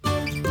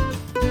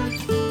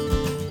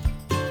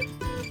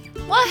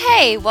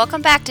Hey,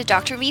 welcome back to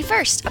Dr. Me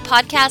First, a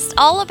podcast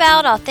all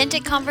about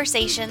authentic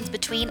conversations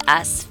between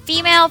us,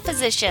 female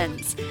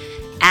physicians.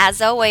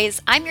 As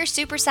always, I'm your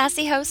super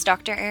sassy host,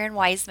 Dr. Erin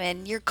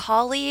Wiseman, your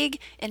colleague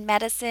in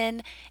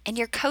medicine and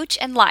your coach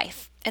in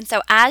life. And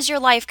so, as your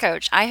life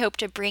coach, I hope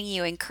to bring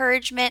you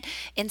encouragement,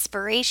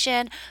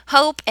 inspiration,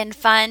 hope, and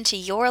fun to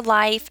your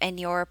life and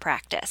your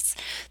practice.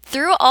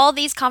 Through all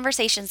these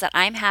conversations that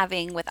I'm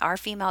having with our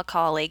female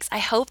colleagues, I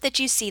hope that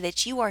you see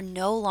that you are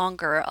no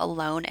longer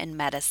alone in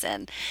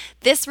medicine.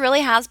 This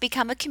really has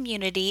become a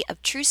community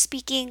of true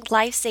speaking,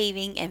 life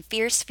saving, and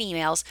fierce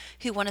females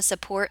who want to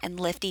support and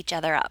lift each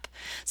other up.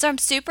 So I'm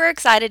super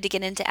excited to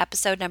get into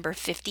episode number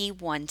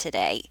 51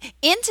 today.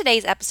 In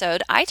today's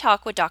episode, I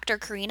talk with Dr.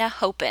 Karina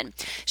Hoppen.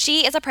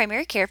 She is a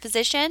primary care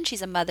physician,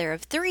 she's a mother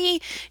of three,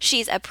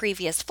 she's a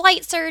previous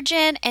flight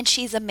surgeon, and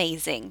she's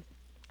amazing.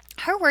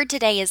 Her word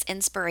today is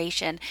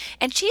inspiration,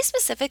 and she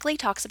specifically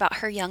talks about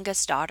her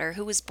youngest daughter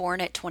who was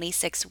born at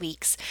 26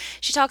 weeks.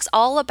 She talks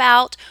all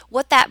about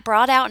what that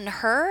brought out in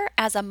her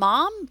as a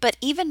mom, but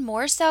even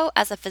more so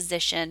as a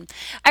physician.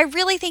 I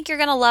really think you're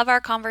going to love our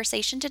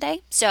conversation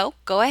today, so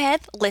go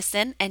ahead,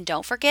 listen, and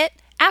don't forget,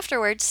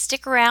 afterwards,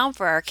 stick around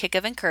for our kick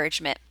of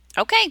encouragement.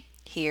 Okay,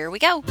 here we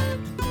go.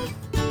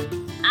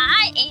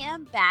 I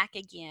am back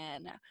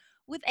again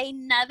with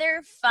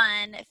another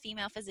fun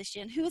female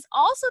physician who has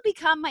also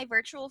become my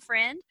virtual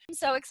friend. I'm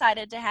so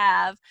excited to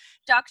have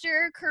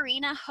Dr.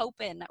 Karina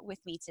Hoppen with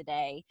me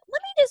today.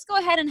 Let me just go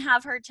ahead and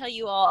have her tell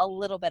you all a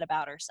little bit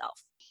about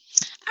herself.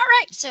 All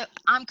right, so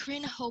I'm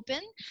Karina Hoppen.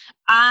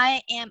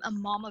 I am a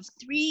mom of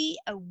three,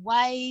 a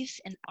wife,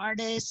 an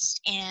artist,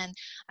 and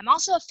I'm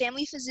also a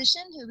family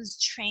physician who was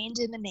trained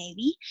in the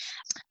Navy.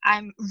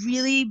 I'm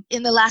really,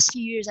 in the last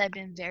few years, I've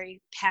been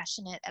very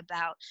passionate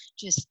about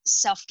just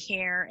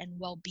self-care and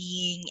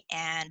well-being,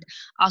 and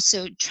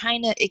also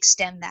trying to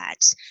extend that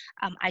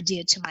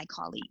idea to my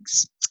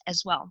colleagues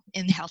as well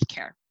in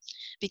healthcare,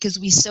 because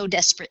we so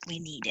desperately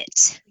need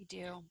it. We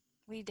do.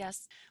 We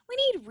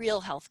need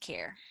real health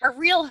care or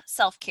real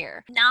self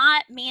care,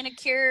 not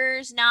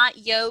manicures, not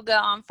yoga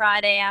on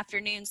Friday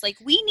afternoons. Like,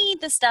 we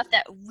need the stuff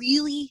that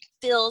really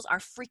fills our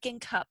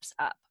freaking cups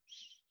up.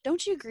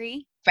 Don't you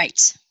agree?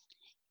 Right.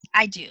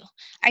 I do.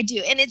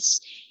 And it's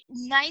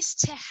nice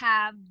to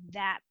have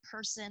that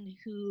person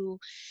who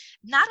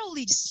not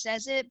only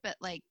says it, but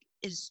like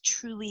is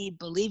truly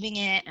believing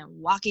it and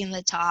walking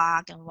the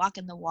talk and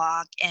walking the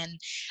walk, and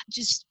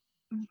just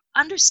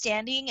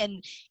understanding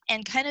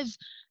and kind of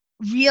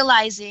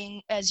realizing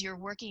as you're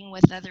working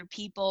with other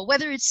people,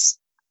 whether it's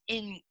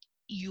in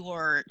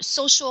your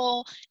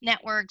social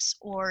networks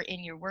or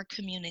in your work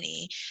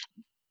community,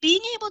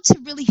 being able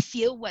to really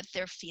feel what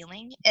they're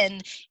feeling,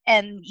 and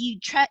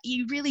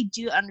you really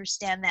do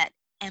understand that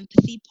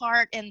empathy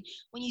part. And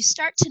when you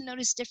start to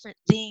notice different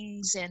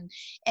things,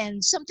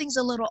 and something's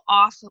a little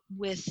off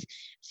with,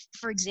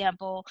 for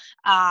example,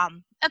 a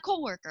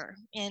coworker,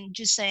 and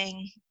just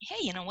saying,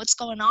 hey, what's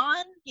going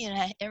on,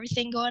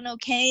 everything going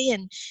okay,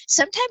 and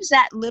sometimes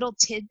that little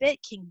tidbit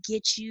can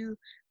get you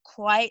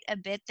quite a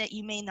bit that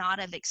you may not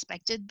have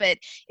expected, but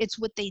it's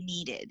what they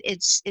needed.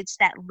 It's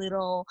that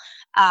little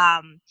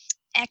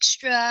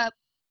extra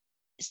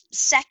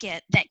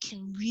second that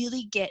can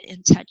really get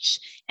in touch,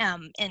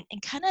 and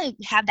kind of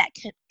have that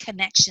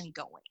connection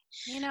going.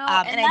 And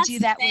And I do that's the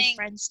that with thing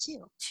friends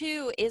too.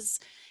 too is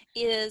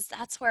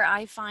that's where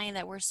I find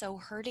that we're so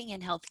hurting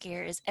in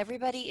healthcare is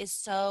everybody is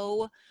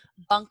so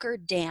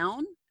bunkered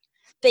down.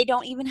 They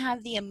don't even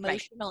have the Right.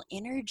 emotional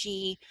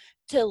energy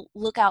to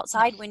look No.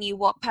 outside when you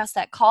walk past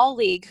that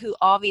colleague who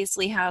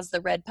obviously has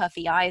the red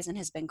puffy eyes and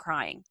has been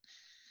crying.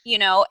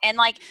 And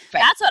like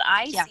Right. that's what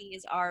I Yeah. see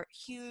is our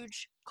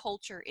huge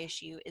culture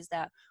issue is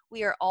that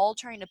we are all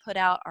trying to put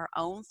out our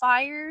own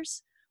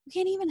fires. We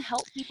can't even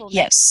help people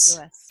next to Yes.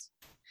 us.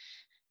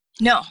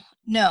 No.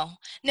 No.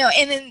 No.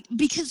 And then,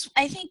 because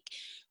I think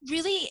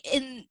really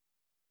in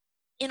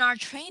our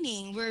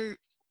training,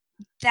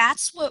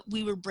 that's what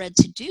we were bred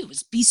to do,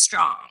 is be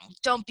strong,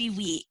 don't be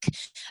weak,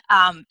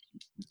 um,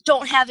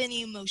 don't have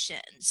any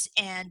emotions,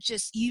 and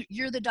just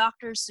you're the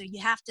doctor, so you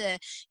have to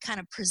kind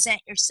of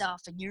present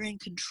yourself and you're in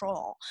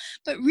control.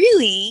 But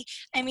really,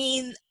 I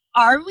mean,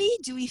 are we?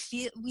 Do we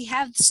feel we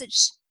have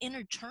such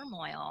inner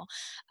turmoil?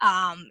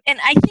 And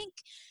I think,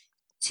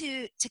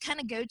 to kind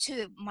of go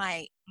to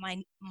my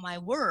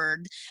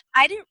word,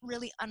 I didn't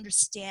really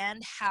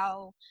understand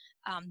how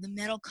the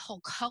medical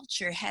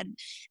culture had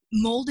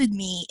molded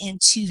me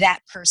into that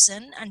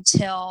person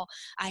until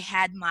I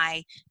had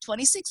my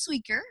 26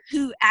 weeker,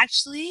 who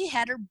actually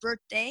had her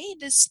birthday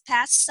this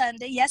past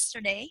Sunday,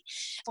 yesterday,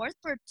 fourth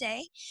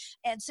birthday.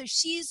 And so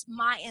she's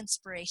my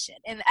inspiration.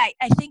 And I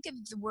think of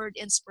the word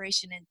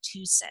inspiration in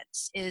two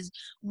senses. Is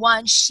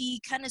one,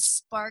 she kind of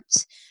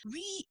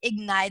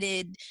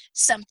reignited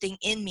something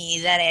in me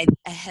that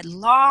I had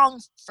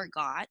long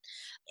forgot,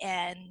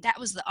 and that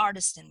was the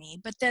artist in me.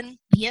 But then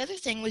the other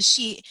thing was,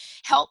 she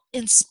helped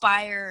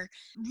inspire,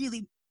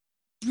 really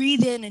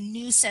breathe in a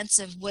new sense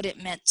of what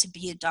it meant to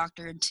be a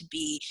doctor and to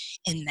be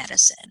in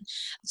medicine.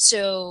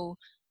 So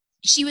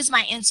she was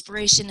my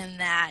inspiration in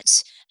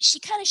that she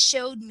kind of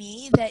showed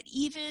me that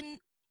even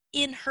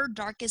in her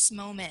darkest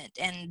moment,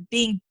 and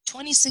being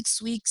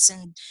 26 weeks,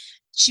 and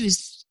she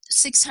was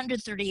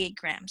 638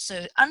 grams,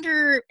 so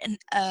under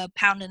a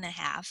pound and a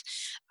half.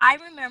 I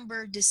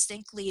remember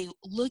distinctly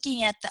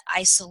looking at the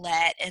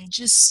isolate, and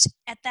just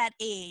at that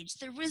age,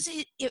 there was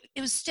it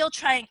was still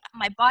trying.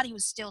 My body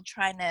was still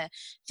trying to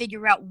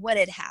figure out what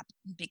had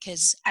happened,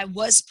 because I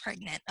was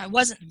pregnant. I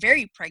wasn't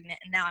very pregnant,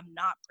 and now I'm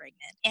not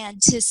pregnant.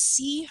 And to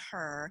see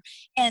her,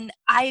 and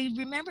I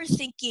remember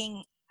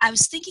thinking, I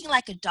was thinking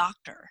like a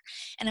doctor,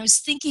 and I was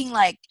thinking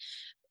like,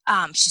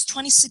 she's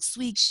 26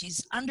 weeks,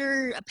 she's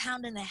under a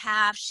pound and a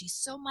half, she's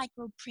so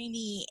micro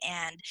preemie,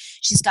 and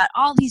she's got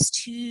all these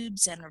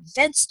tubes and her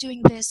vents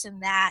doing this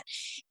and that.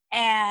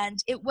 And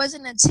it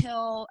wasn't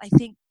until I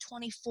think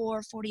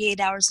 24,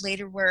 48 hours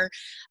later where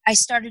I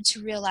started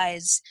to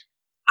realize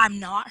I'm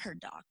not her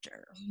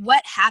doctor.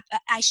 What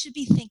happened? I should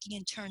be thinking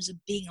in terms of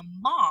being a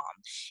mom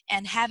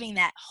and having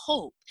that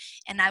hope.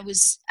 And I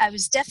was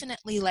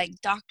definitely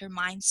like doctor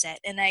mindset.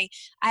 And I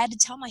had to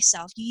tell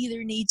myself, you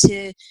either need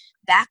to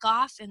back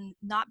off and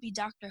not be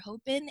Dr.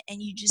 Hopin,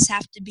 and you just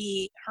have to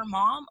be her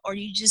mom, or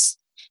you just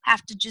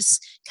have to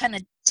just kind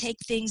of take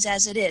things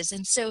as it is.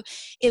 And so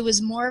it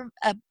was more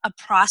a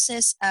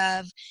process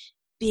of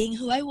being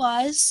who I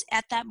was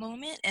at that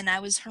moment, and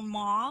I was her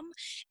mom.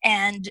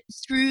 And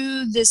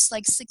through this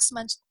like 6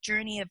 month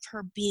journey of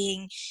her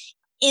being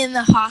in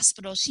the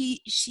hospital, she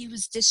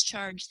was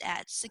discharged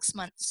at 6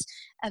 months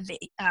of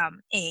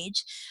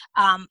age.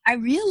 I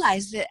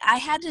realized that I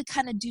had to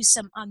kind of do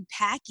some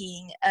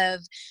unpacking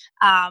of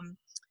um,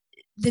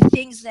 the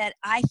things that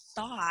I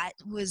thought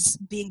was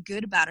being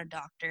good about a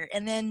doctor,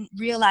 and then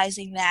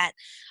realizing that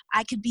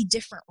I could be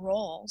different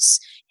roles,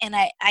 and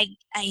I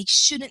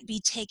shouldn't be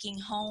taking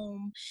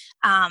home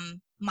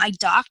my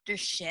doctor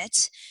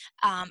shit,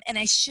 and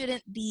I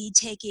shouldn't be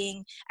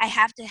taking, I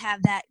have to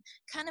have that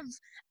kind of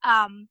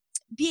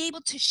be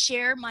able to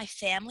share my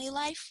family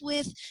life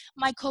with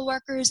my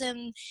coworkers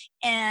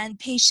and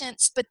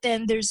patients, but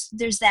then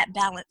there's that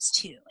balance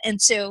too.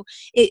 And so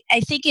I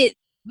think it,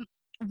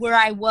 where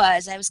I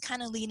was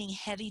kind of leaning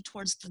heavy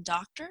towards the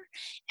doctor,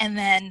 and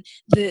then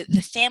the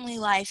family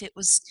life, it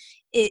was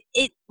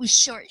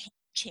short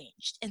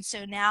changed. And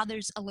so now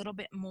there's a little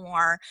bit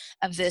more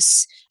of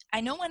this.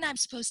 I know when I'm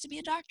supposed to be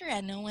a doctor, I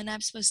know when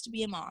I'm supposed to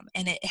be a mom,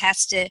 and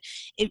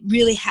it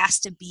really has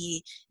to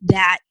be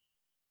that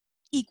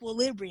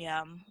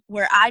equilibrium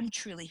where I'm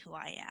truly who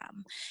I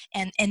am,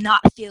 and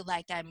not feel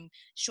like I'm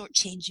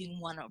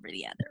shortchanging one over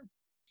the other.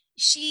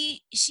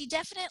 She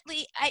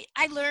definitely,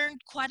 I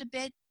learned quite a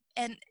bit,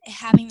 and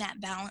having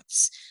that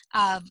balance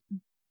of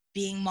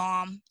being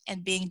mom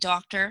and being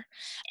doctor.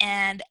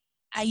 And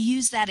I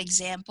use that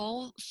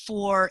example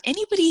for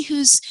anybody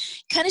who's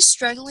kind of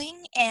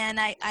struggling, and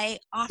I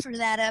offer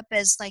that up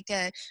as like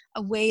a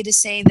way to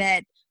say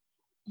that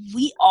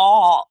we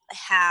all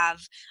have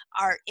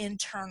our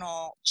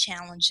internal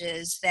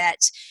challenges. That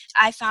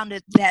I found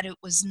that it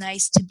was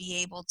nice to be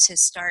able to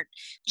start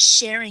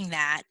sharing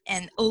that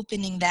and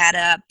opening that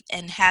up,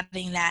 and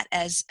having that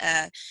as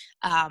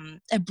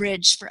a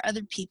bridge for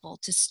other people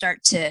to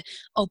start to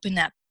open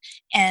up,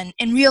 and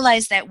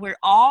realize that we're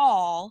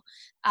all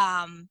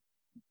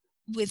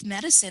with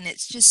medicine.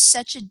 It's just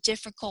such a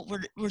difficult,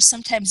 we're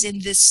sometimes in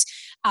this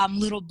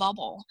little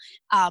bubble,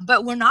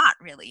 but we're not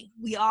really.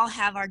 We all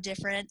have our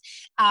different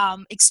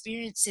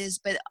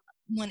experiences, but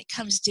when it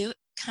comes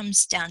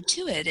down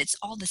to it, it's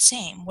all the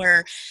same.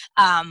 Where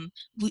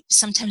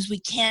sometimes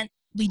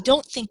we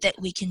don't think that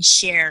we can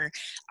share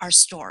our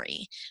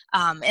story,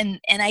 and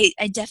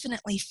I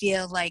definitely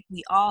feel like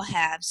we all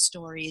have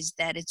stories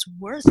that it's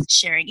worth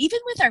sharing, even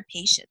with our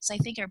patients. I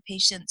think our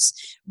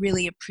patients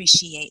really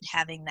appreciate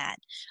having that,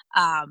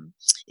 um,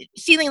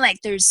 feeling like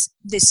there's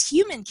this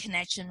human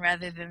connection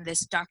rather than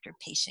this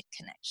doctor-patient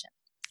connection.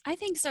 I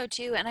think so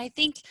too. And I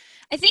think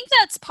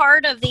that's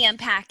part of the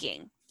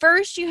unpacking.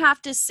 First, you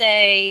have to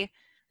say,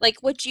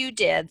 like what you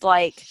did,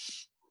 like,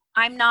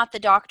 I'm not the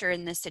doctor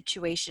in this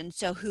situation,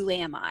 so who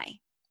am I?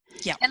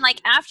 Yeah. And like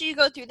after you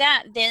go through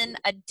that, then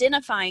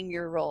identifying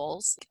your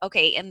roles.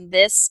 Okay, in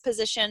this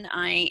position,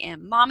 I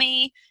am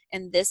mommy.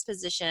 In this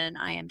position,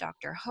 I am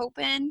Dr.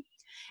 Hopen.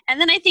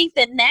 And then I think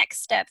the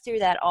next step through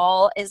that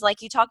all is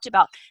like you talked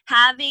about,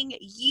 having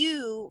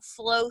you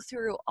flow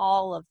through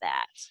all of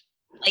that.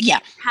 Like Yeah.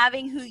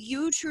 having who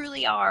you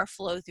truly are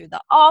flow through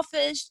the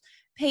office,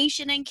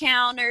 patient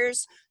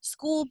encounters,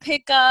 school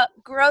pickup,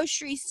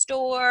 grocery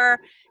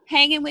store,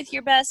 hanging with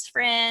your best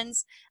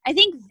friends. I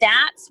think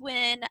that's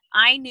when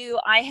I knew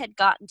I had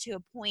gotten to a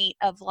point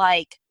of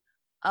like,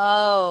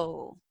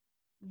 oh,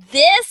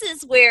 this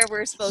is where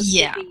we're supposed to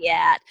Yeah. be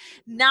at.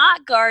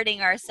 Not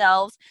guarding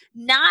ourselves,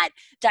 not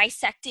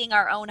dissecting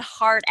our own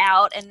heart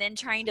out and then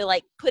trying to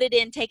like put it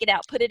in, take it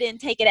out, put it in,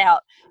 take it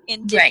out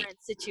in Right.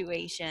 different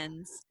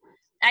situations.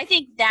 I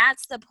think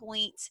that's the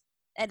point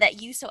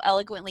that you so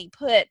eloquently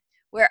put,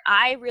 where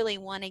I really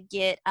want to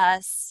get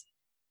us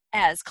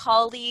as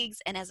colleagues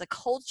and as a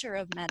culture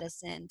of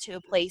medicine to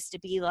a place to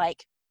be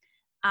like,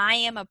 I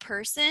am a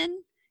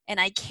person and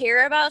I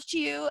care about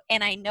you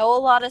and I know a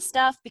lot of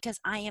stuff because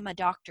I am a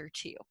doctor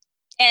too.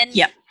 And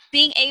Yep.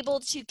 being able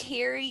to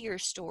carry your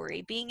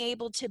story, being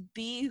able to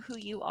be who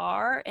you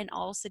are in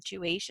all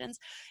situations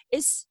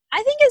is,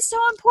 I think, is so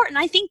important.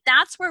 I think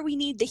that's where we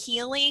need the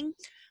healing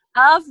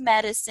of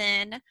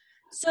medicine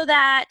so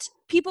that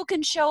people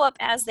can show up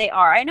as they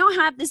are. I know I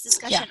have this Yeah.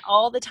 discussion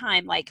all the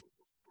time, like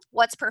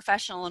what's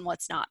professional and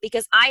what's not,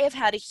 because I have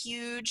had a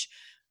huge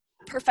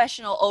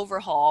professional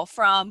overhaul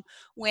from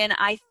when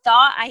I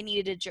thought I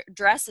needed to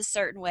dress a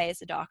certain way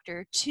as a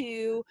doctor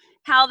to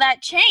how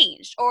that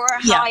changed, or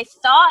how Yeah. I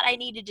thought I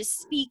needed to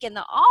speak in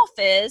the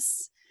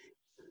office,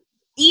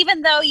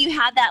 even though you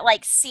had that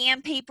like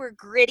sandpaper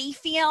gritty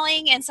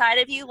feeling inside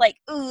of you, like,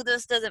 ooh,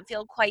 this doesn't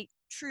feel quite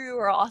true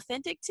or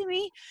authentic to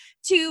me,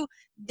 to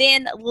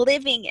then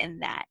living in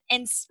that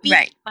and speaking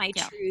Right. my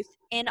Yeah. truth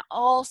in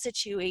all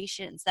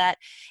situations. That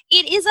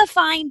it is a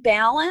fine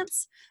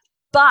balance,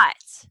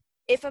 but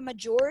if a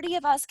majority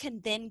of us can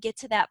then get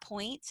to that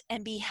point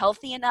and be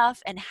healthy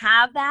enough and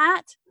have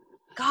that,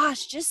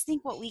 gosh, just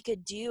think what we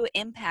could do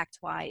impact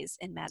wise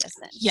in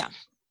medicine. Yeah.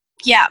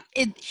 Yeah.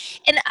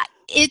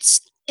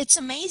 It's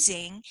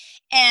amazing,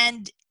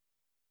 and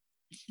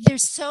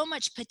there's so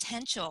much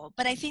potential.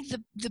 But I think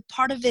the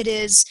part of it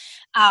is,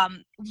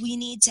 we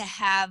need to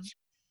have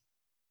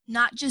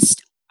not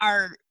just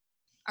our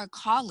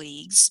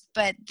colleagues,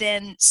 but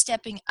then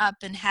stepping up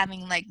and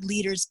having like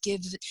leaders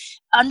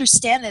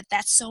understand that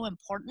that's so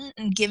important,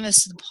 and give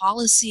us the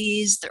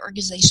policies, the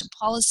organization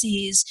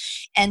policies,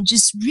 and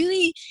just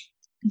really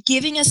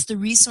giving us the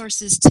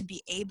resources to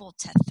be able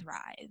to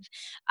thrive.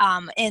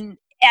 And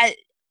at,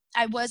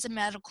 I was a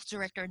medical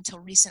director until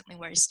recently,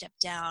 where I stepped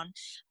down.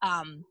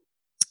 And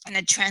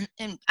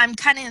I'm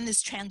kind of in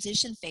this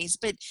transition phase,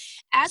 but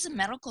as a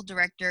medical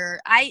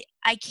director, I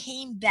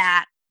came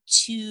back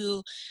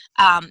to,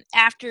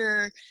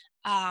 after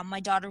my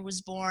daughter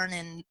was born,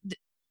 and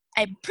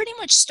I pretty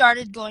much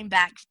started going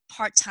back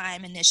part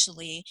time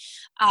initially,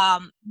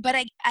 but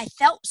I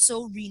felt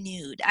so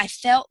renewed. I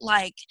felt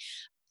like,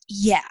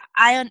 yeah,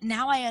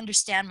 now I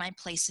understand my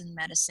place in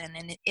medicine,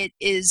 and it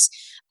is,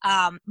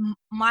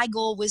 my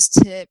goal was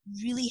to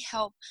really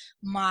help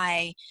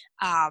my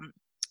um,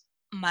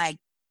 my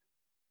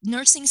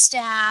nursing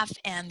staff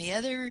and the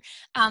other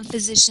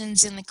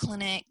physicians in the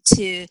clinic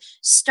to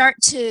start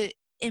to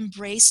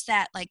embrace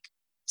that, like,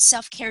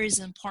 self-care is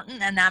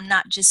important. And I'm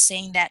not just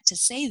saying that to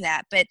say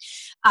that, but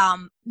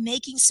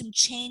making some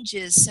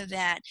changes so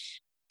that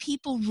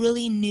people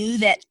really knew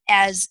that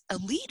as a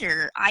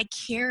leader, I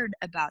cared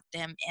about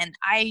them and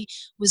I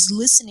was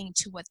listening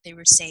to what they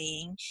were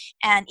saying.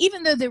 And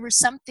even though there were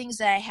some things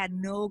that I had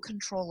no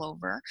control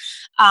over,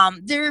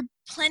 there are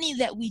plenty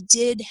that we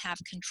did have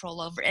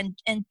control over. And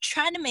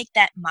trying to make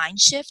that mind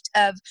shift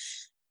of,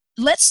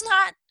 let's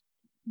not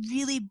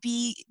really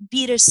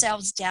beat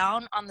ourselves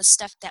down on the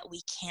stuff that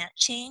we can't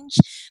change,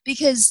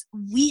 because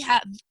we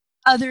have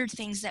other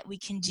things that we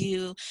can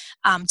do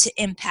to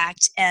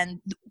impact,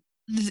 and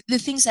the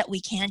things that we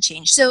can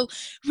change. So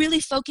really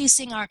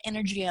focusing our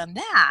energy on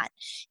that,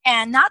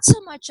 and not so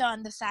much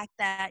on the fact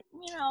that,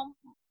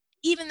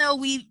 even though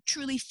we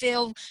truly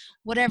feel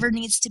whatever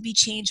needs to be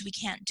changed, we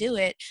can't do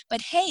it.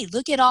 But hey,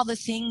 look at all the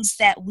things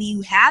that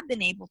we have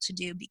been able to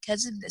do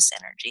because of this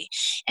energy.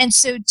 And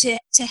so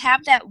to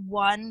have that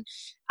one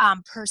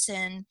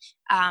person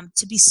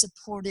to be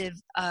supportive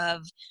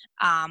of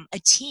a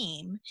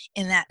team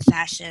in that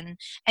fashion,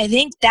 I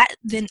think that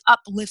then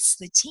uplifts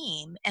the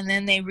team, and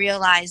then they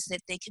realize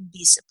that they can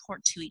be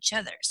support to each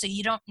other. So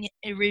you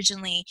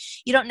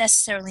don't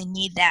necessarily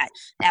need that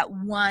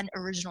one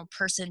original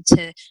person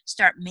to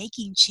start making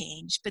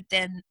change, but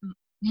then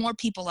more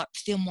people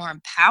feel more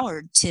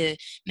empowered to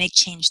make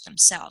change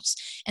themselves.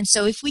 And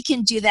so if we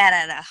can do that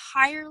at a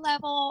higher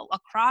level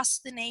across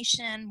the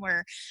nation,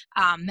 where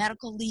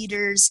medical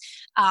leaders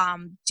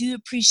do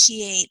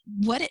appreciate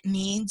what it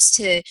means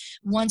to,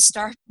 one,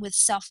 start with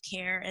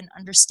self-care and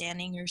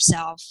understanding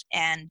yourself,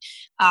 and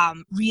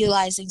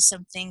realizing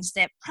some things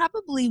that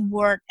probably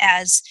weren't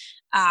as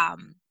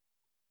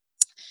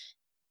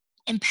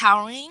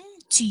empowering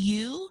to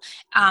you,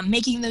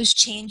 making those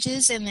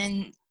changes, and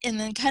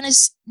then kind of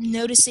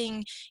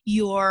noticing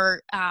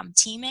your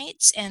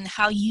teammates and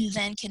how you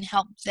then can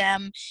help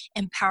them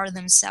empower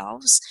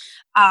themselves,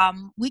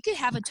 we could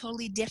have a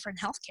totally different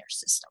healthcare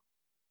system.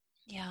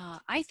 Yeah,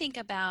 I think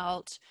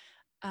about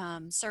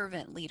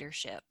servant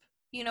leadership.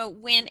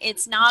 When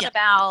it's not Yeah.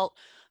 about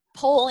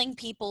pulling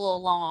people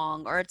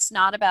along or it's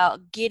not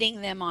about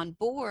getting them on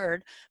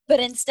board, but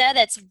instead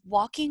it's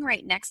walking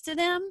right next to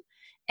them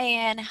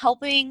and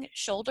helping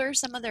shoulder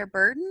some of their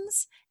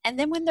burdens. And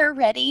then when they're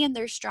ready and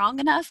they're strong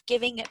enough,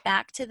 giving it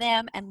back to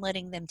them and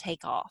letting them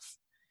take off.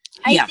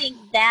 I Yeah. think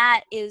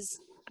that is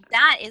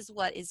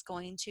what is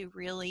going to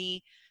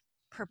really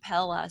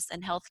propel us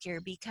in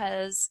healthcare,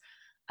 because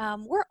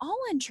we're all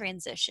in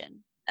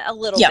transition. a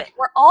little Yep. bit.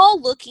 We're all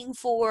looking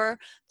for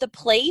the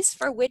place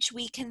for which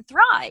we can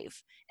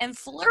thrive and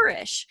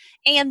flourish.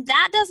 And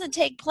that doesn't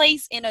take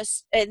place in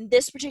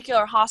this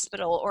particular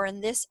hospital or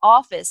in this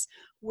office.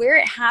 Where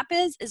it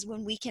happens is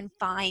when we can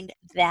find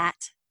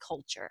that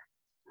culture.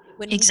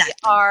 When we Exactly.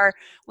 are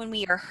when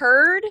we are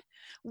heard,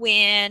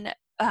 when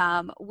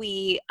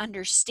we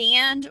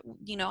understand,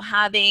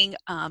 having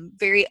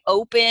very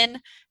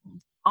open,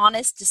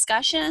 honest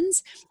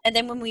discussions, and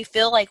then when we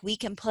feel like we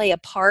can play a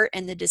part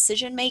in the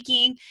decision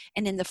making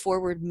and in the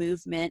forward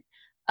movement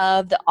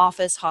of the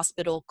office,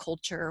 hospital,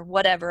 culture,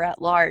 whatever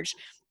at large,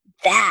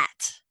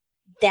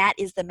 that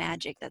is the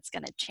magic that's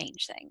going to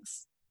change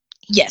things.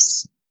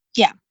 Yes.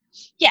 Yeah.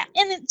 Yeah.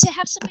 And to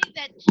have somebody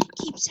that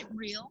keeps it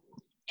real.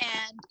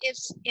 And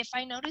if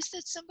I notice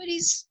that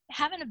somebody's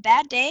having a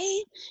bad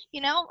day,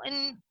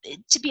 and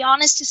to be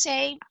honest, to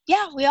say,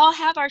 yeah, we all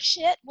have our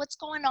shit. What's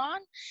going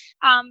on?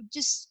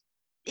 Just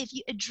if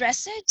you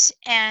address it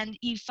and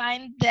you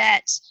find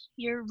that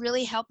you're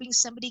really helping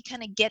somebody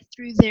kind of get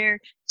through their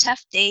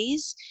tough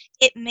days,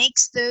 it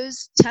makes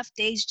those tough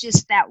days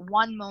just that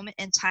one moment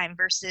in time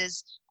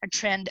versus a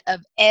trend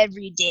of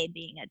every day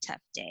being a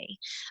tough day.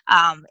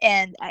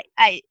 And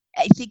I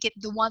think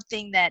the one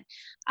thing that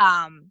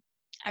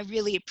I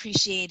really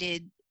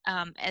appreciated,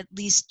 at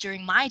least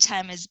during my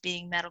time as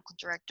being medical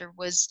director,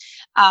 was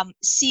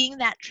seeing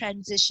that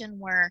transition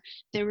where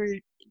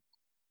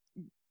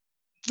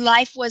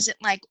life wasn't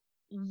like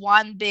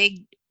one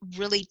big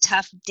really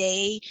tough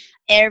day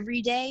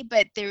every day,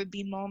 but there would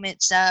be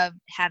moments of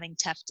having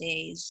tough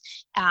days,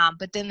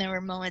 but then there were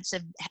moments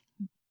of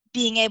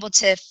being able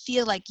to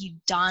feel like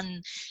you've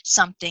done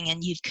something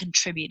and you've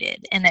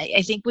contributed. And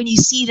I think when you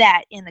see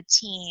that in a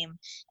team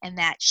and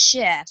that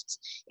shift,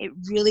 it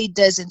really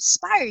does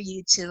inspire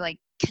you to like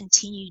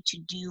continue to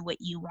do what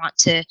you want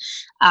to,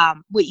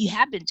 what you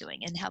have been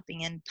doing, and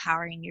helping,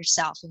 empowering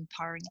yourself,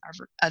 empowering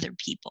other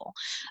people,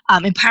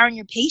 empowering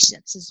your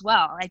patients as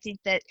well. I think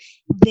that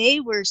they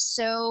were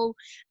so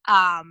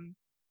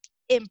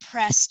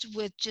impressed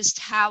with just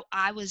how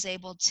I was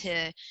able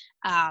to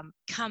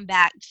come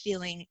back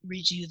feeling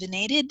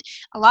rejuvenated.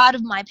 A lot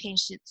of my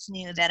patients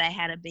knew that I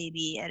had a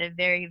baby at a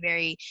very,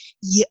 very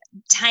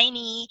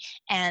tiny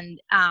and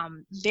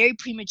very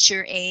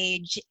premature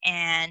age.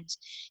 And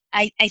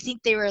I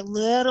think they were a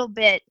little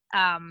bit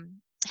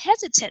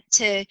hesitant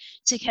to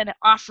kind of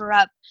offer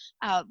up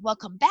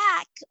welcome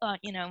back.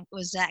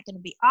 Was that going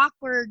to be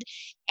awkward?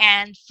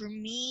 And for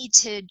me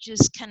to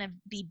just kind of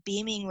be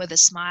beaming with a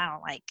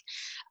smile, like,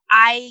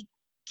 I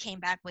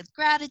came back with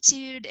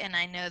gratitude, and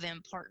I know the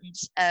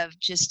importance of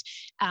just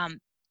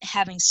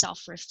having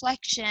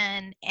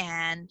self-reflection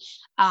and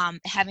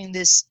having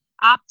this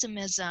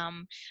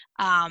optimism,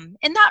 and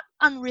not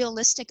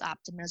unrealistic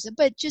optimism,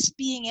 but just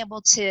being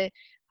able to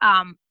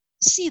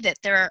see that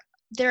there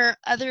are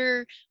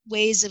other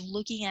ways of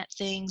looking at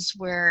things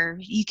where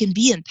you can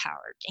be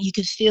empowered and you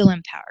can feel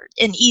empowered.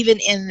 And even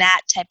in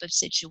that type of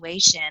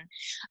situation,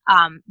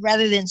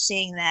 rather than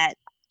saying that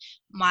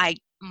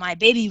my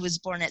baby was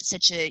born at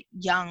such a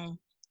young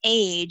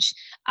age,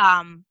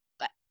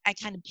 but I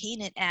kind of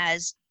paint it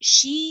as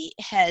she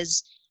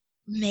has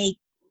made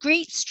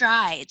great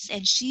strides,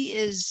 and she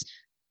is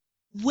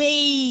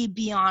way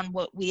beyond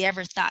what we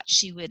ever thought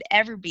she would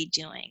ever be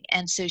doing.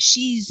 And so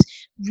she's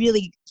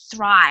really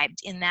thrived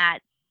in that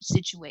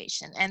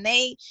situation. And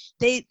they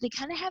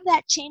kind of have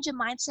that change of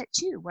mindset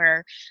too,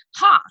 where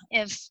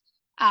if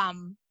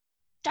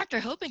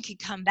Dr. Hoban could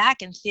come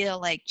back and feel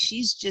like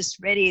she's just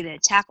ready to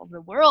tackle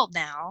the world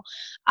now,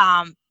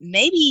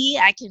 maybe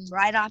I can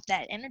ride off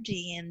that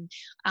energy,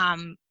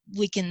 and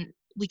we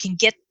can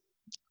get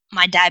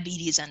my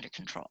diabetes under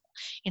control,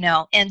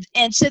 and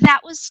so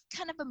that was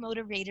kind of a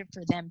motivator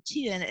for them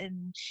too,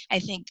 and I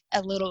think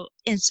a little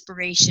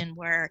inspiration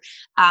where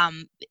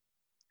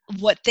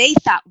what they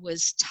thought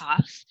was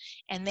tough,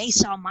 and they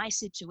saw my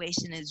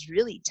situation as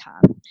really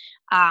tough.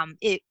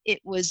 It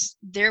was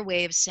their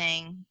way of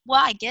saying,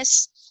 well, I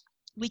guess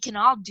we can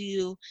all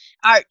do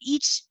our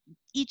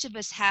each of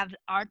us have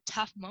our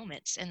tough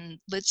moments, and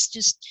let's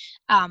just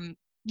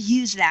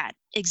use that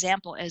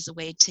example as a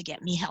way to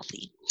get me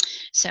healthy.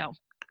 So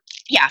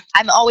yeah,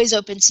 I'm always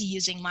open to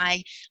using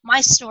my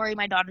story.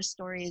 My daughter's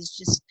story is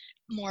just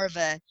more of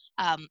a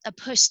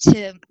push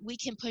to, we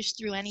can push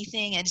through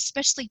anything, and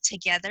especially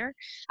together.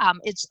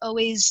 It's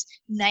always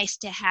nice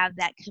to have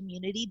that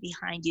community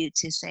behind you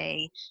to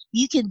say,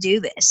 you can do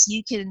this.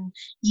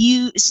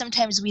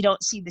 Sometimes we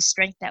don't see the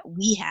strength that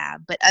we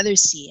have, but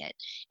others see it.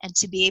 And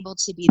to be able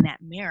to be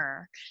that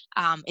mirror,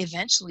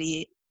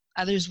 eventually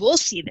others will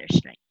see their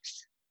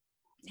strengths.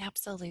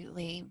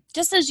 Absolutely.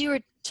 Just as you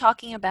were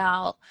talking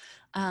about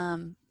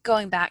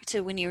going back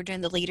to when you were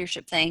doing the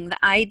leadership thing,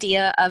 the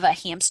idea of a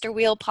hamster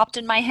wheel popped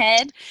in my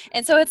head.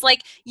 And so it's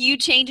like you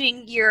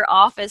changing your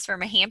office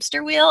from a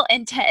hamster wheel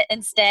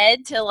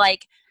instead to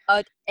like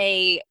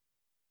a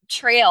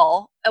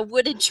trail, a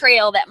wooded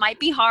trail that might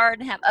be hard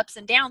and have ups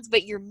and downs,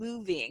 but you're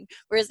moving.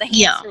 Whereas the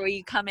Yeah. hamster, where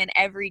you come in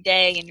every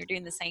day and you're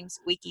doing the same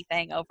squeaky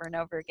thing over and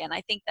over again.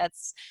 I think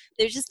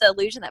there's just the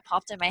illusion that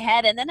popped in my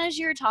head. And then as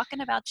you were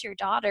talking about your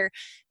daughter,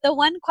 the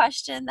one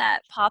question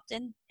that popped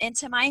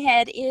into my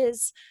head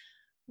is,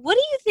 what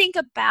do you think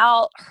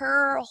about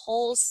her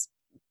whole,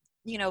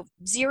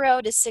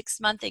 0 to 6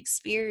 month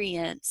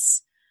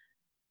experience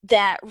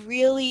that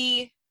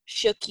really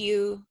shook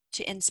you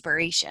to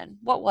inspiration?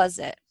 What was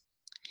it?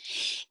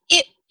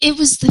 It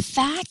was the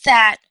fact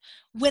that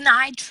when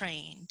I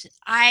trained,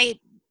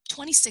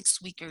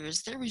 26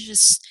 weekers, there was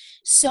just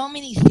so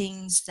many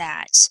things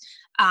that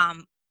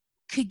um,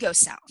 could go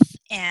south,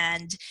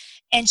 and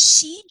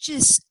she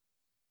just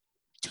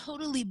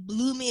totally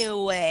blew me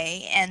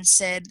away and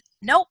said,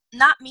 "Nope,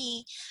 not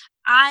me.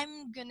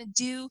 I'm gonna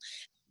do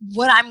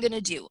what I'm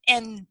gonna do."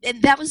 And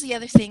that was the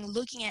other thing,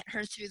 looking at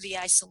her through the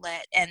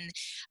isolette. And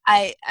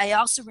I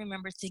also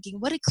remember thinking,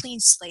 what a clean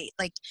slate.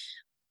 Like,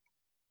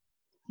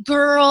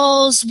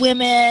 girls,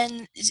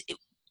 women,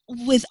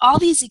 with all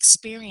these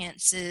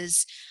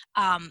experiences,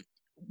 um,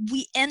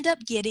 we end up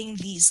getting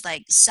these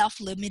like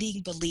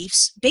self-limiting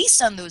beliefs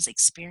based on those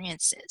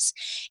experiences.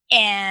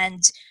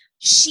 And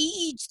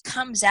she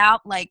comes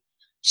out like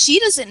she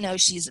doesn't know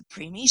she's a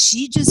preemie.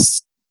 She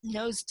just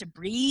knows to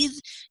breathe,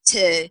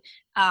 to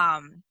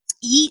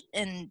eat,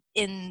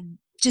 and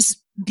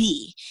just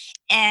be.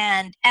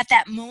 And at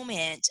that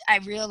moment, I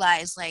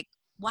realized, like,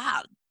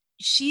 wow,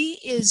 she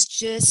is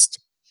just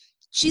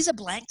she's a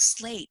blank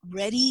slate,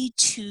 ready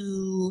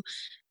to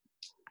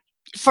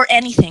for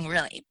anything,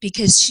 really,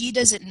 because she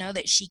doesn't know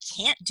that she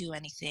can't do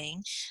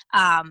anything.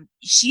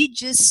 She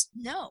just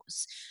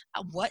knows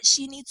what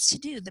she needs to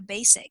do, the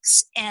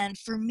basics. And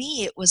for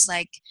me, it was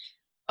like,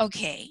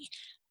 okay,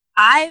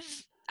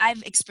 I've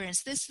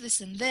experienced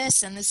this and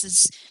this, and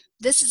this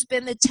has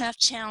been the tough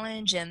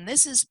challenge, and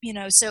this is,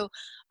 so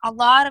a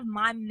lot of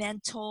my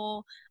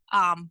mental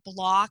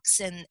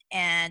blocks,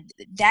 and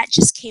that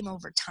just came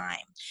over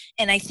time.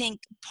 And I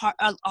think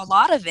a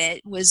lot of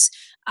it was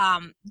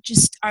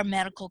just our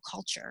medical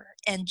culture,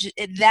 and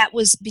that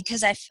was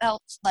because I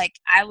felt like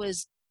I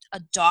was a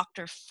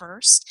doctor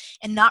first,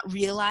 and not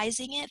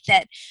realizing it,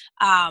 that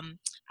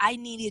I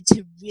needed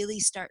to really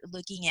start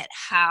looking at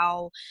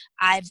how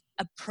I've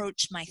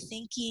approached my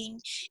thinking,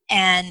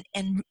 and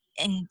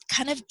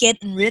kind of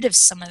getting rid of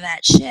some of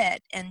that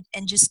shit, and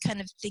just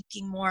kind of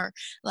thinking more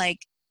like,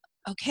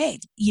 okay,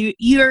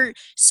 you're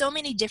so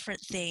many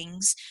different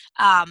things.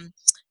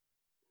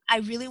 I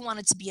really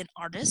wanted to be an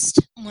artist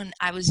when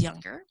I was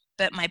younger,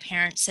 but my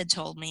parents had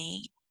told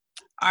me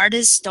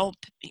artists don't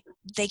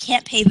they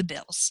can't pay the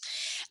bills.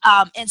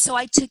 And so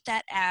I took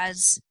that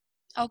as,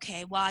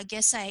 okay, well, I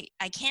guess I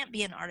can't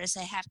be an artist.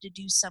 I have to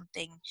do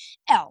something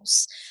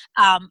else,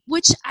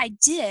 which I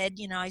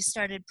did. I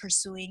started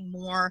pursuing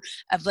more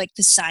of like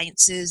the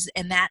sciences,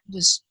 and that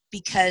was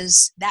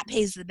because that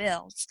pays the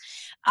bills.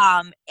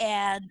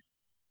 And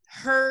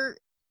her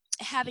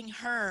having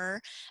her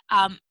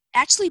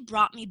actually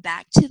brought me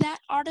back to that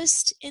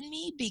artist in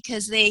me,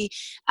 because they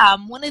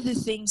one of the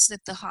things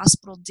that the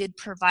hospital did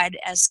provide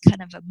as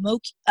kind of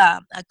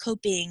a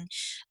coping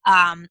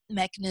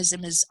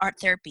mechanism is art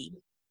therapy.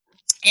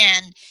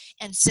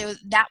 And so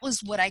that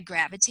was what I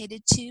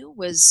gravitated to,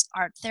 was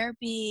art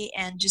therapy,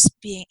 and just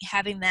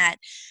having that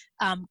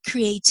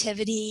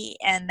creativity.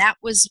 And that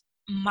was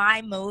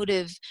my mode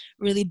of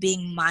really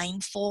being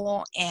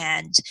mindful,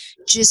 and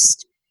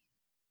just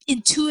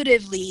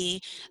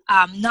intuitively,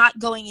 not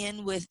going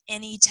in with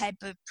any type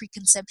of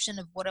preconception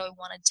of what I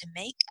wanted to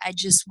make. I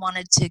just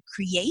wanted to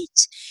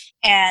create,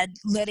 and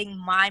letting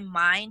my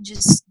mind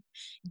just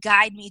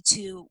guide me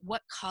to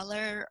what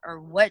color,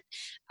 or what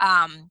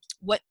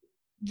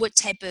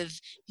type of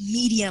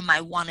medium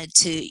I wanted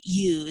to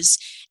use.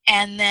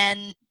 And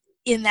then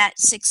in that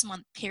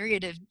 6-month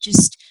period of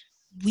just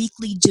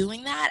weekly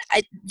doing that,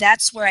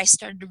 that's where I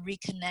started to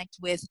reconnect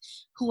with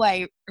who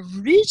I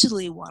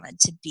originally wanted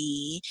to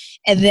be,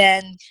 and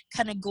then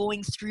kind of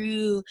going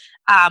through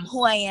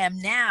who I am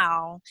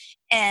now.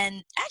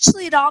 And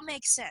actually, it all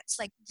makes sense.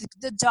 Like,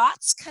 the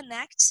dots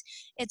connect.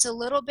 It's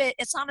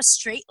not a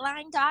straight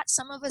line dot.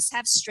 Some of us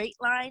have straight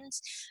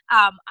lines.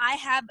 I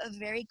have a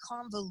very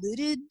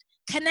convoluted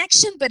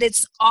connection, but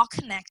it's all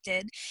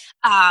connected.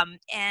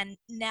 And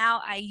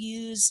now I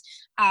use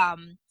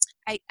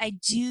I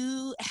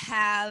do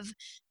have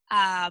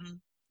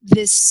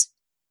this,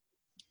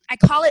 I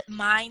call it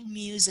mind,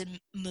 muse, and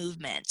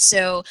movement.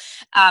 So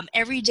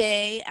every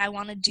day I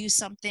want to do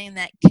something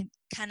that can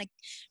kind of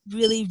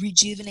really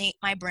rejuvenate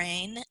my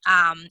brain.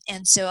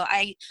 And so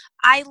I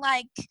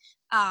like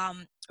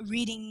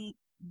reading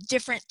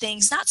different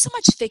things, not so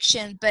much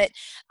fiction, but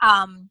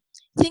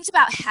things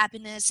about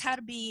happiness, how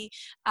to be,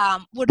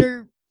 what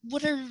are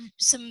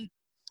some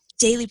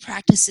daily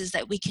practices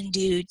that we can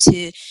do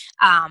to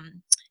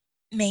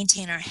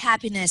maintain our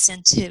happiness,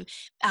 and to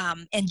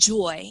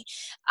enjoy.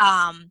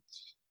 And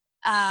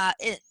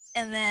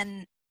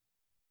then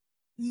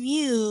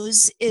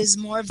muse is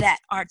more of that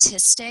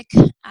artistic,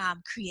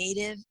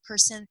 creative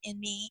person in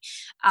me.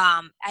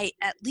 I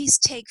at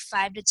least take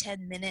 5 to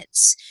 10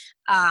 minutes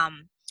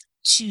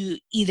to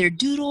either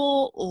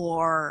doodle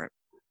or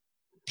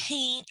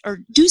paint or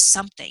do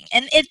something,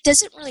 and it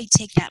doesn't really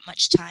take that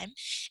much time.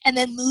 And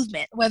then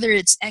movement, whether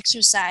it's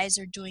exercise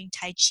or doing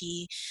tai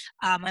chi.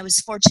 I was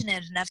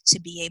fortunate enough to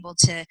be able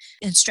to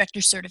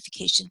instructor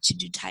certification to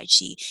do tai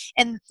chi,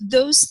 and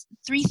those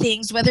three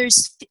things, whether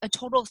it's a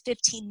total of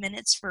 15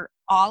 minutes for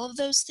all of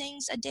those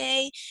things a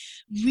day,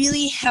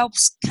 really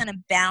helps kind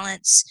of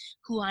balance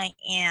who I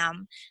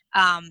am.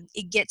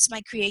 It gets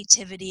my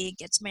creativity, it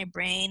gets my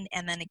brain,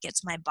 and then it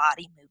gets my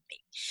body moving.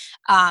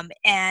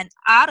 And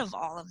out of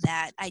all of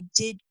that, I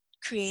did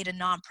create a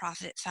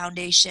nonprofit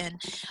foundation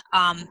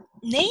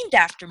named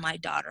after my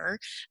daughter,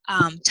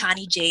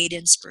 Tani Jade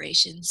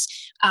Inspirations.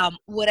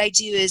 What I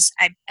do is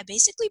I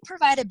basically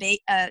provide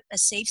a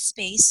safe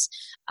space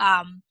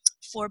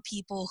for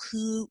people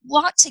who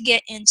want to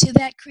get into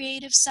that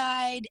creative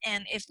side,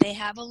 and if they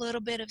have a little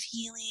bit of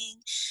healing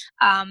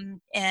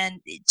and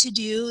to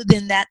do,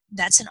 then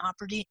that's an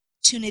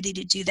opportunity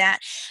to do that.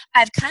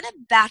 I've kind of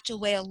backed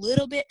away a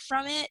little bit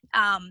from it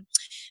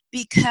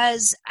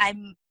because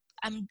I'm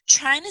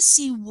trying to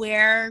see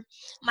where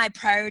my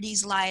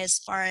priorities lie as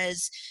far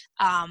as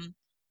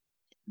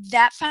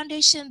that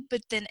foundation.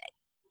 But then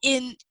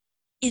in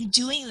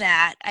doing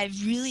that,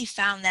 I've really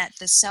found that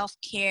the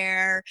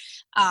self-care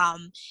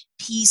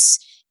piece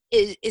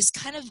is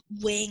kind of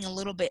weighing a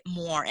little bit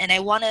more, and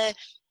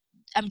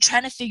I'm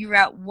trying to figure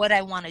out what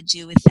I want to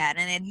do with that.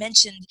 And I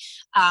mentioned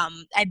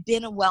I've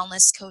been a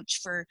wellness coach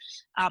for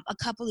a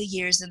couple of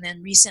years, and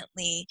then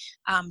recently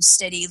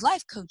studied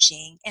life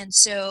coaching. And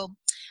so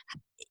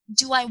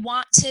do I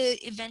want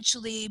to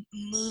eventually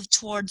move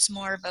towards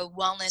more of a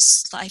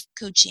wellness life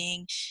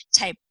coaching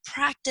type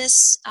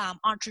practice,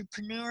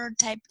 entrepreneur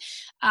type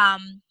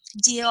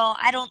deal?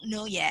 I don't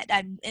know yet.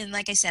 And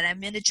like I said,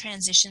 I'm in a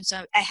transition,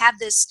 so I have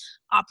this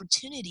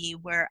opportunity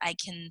where I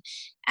can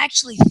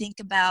actually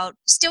think about,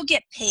 still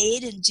get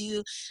paid and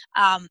do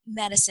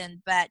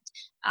medicine, but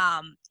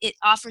it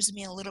offers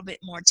me a little bit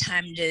more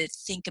time to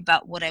think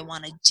about what I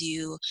want to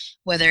do,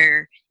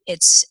 whether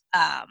it's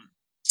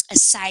a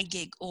side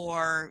gig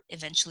or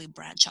eventually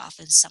branch off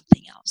in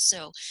something else.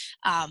 So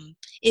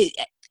it,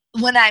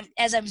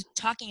 as I'm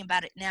talking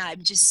about it now,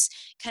 I'm just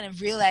kind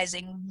of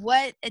realizing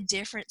what a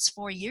difference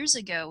 4 years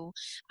ago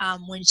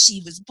when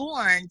she was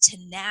born to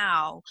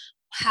now,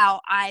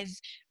 how I've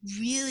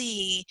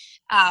really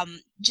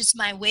just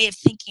my way of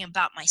thinking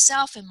about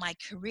myself and my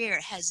career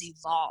has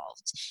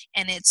evolved.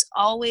 And it's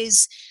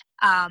always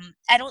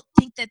I don't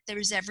think that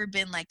there's ever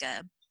been like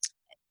a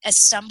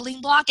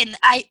stumbling block, and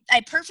I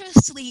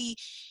purposely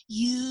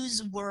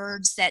use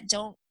words that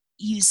don't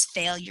use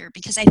failure,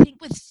 because I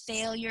think with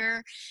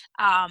failure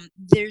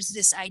there's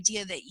this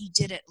idea that you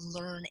didn't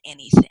learn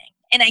anything,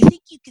 and I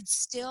think you could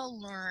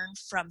still learn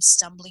from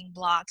stumbling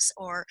blocks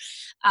or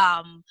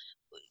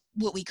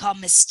what we call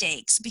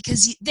mistakes,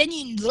 because then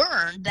you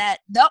learn that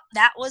nope,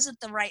 that wasn't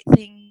the right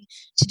thing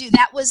to do,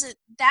 that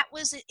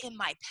wasn't in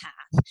my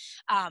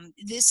path.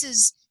 This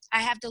is I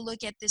have to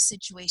look at this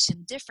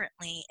situation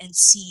differently and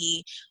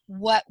see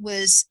what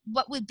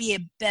would be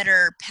a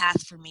better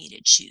path for me to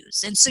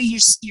choose. And so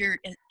you're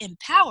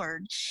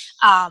empowered,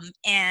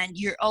 and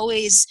you're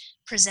always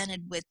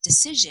presented with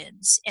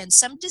decisions, and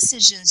some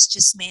decisions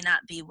just may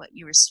not be what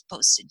you were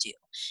supposed to do,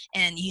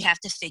 and you have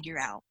to figure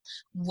out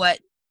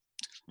what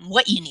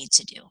you need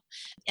to do.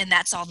 And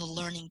that's all the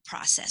learning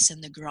process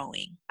and the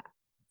growing.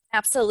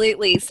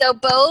 Absolutely. So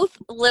both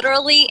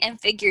literally and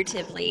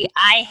figuratively,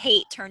 I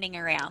hate turning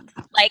around.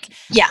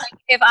 Yeah.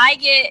 Like if I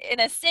get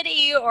in a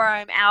city or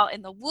I'm out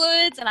in the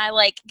woods and I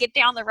like get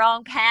down the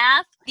wrong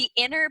path, the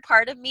inner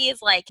part of me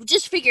is like,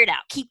 just figure it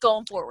out, keep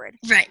going forward.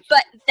 Right.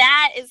 But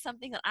that is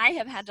something that I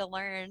have had to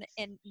learn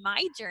in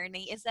my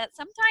journey, is that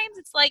sometimes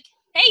it's like,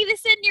 hey,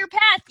 this isn't your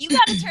path. You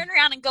got to turn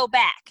around and go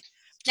back.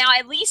 Now,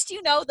 at least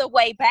you know the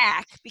way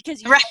back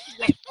because you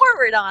went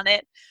forward on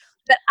it.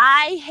 But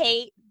I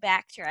hate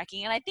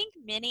backtracking. And I think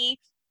many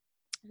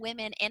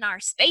women in our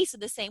space are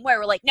the same way.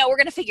 We're like, no, we're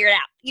going to figure it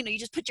out. You know, you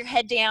just put your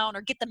head down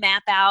or get the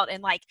map out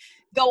and like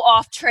go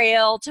off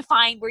trail to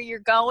find where you're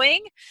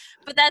going.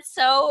 But that's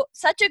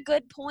such a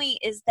good point,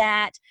 is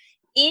that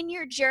in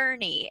your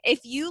journey,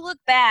 if you look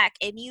back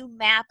and you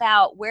map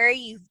out where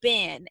you've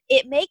been,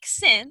 it makes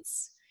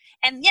sense.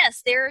 And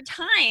yes, there are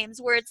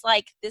times where it's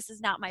like, this is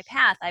not my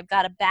path. I've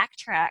got to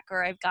backtrack,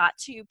 or I've got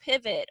to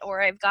pivot,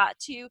 or I've got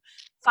to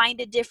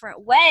find a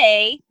different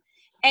way.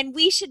 And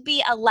we should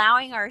be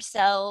allowing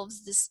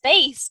ourselves the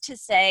space to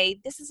say,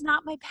 this is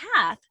not my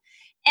path.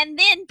 And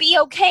then be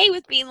okay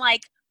with being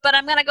like, but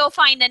I'm going to go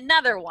find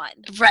another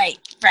one. Right.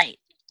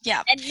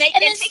 Yeah. And take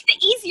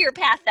the easier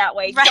path that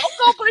way. Right.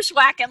 Don't go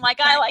bushwhacking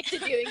like I like to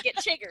do and get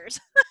chiggers.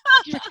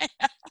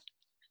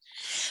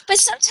 But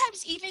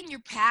sometimes even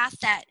your path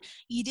that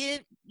you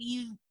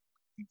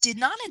did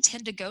not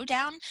intend to go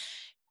down,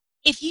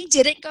 if you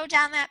didn't go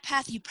down that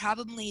path, you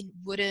probably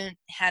wouldn't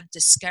have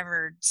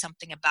discovered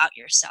something about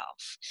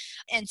yourself.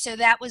 And so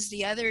that was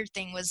the other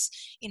thing was,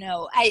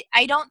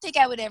 I don't think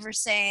I would ever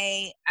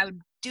say I would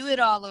do it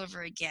all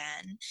over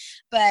again,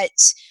 but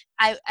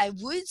I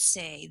would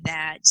say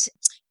that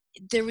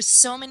there was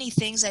so many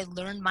things I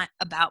learned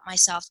about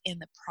myself in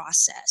the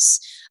process.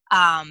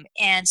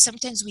 And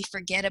sometimes we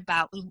forget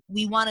about,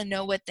 we want to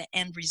know what the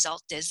end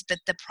result is, but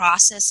the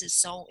process is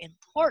so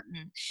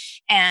important.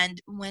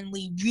 And when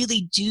we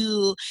really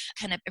do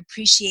kind of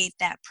appreciate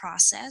that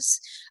process,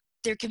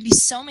 there can be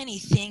so many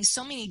things,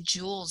 so many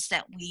jewels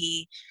that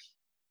we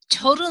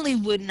totally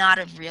would not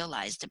have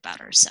realized about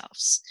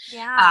ourselves.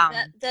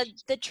 Yeah,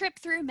 the trip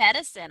through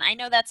medicine. I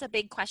know that's a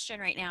big question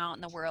right now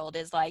in the world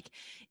is like,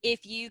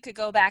 if you could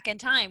go back in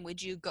time,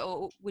 would you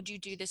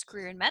do this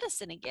career in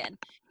medicine again?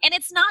 And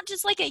it's not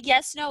just like a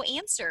yes, no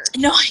answer.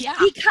 No, yeah.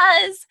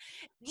 Because,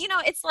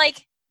 it's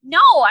like, no,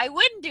 I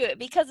wouldn't do it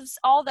because of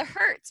all the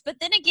hurts. But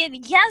then again,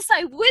 yes,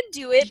 I would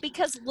do it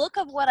because look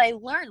of what I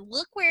learned.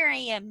 Look where I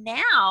am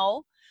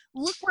now.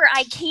 Look where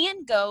I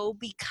can go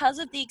because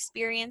of the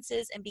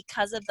experiences and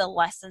because of the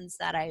lessons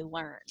that I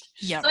learned.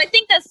 Yeah. So I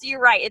think you're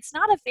right. It's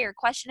not a fair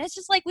question. It's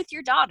just like with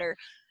your daughter,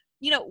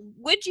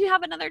 would you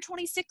have another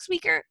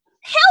 26-weeker?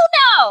 Hell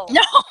no.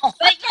 No.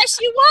 But yes,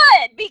 you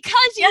would,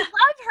 because you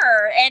love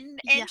her and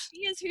Yeah.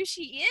 she is who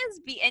she is,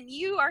 and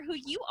you are who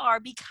you are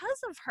because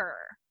of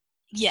her.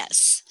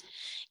 Yes.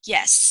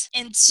 Yes.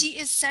 And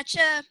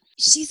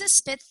she's a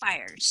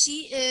spitfire.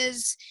 She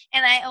is,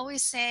 and I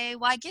always say,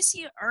 well, I guess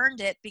you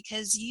earned it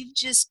because you've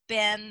just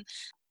been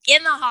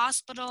in the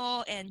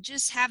hospital and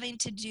just having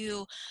to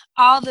do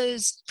all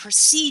those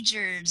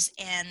procedures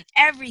and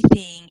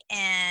everything.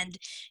 And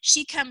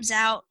she comes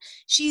out,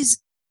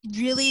 she's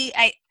really,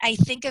 I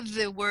think of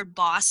the word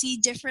bossy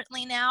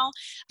differently now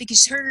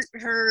because her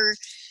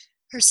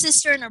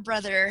sister and her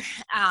brother,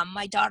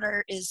 my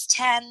daughter is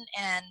 10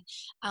 and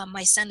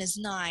my son is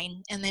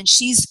 9, and then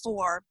she's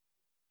 4,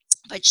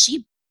 but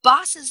she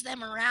bosses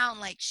them around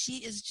like she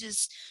is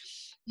just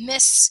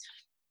Miss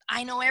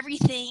I know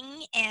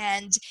everything,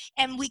 and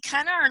we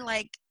kind of are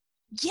like,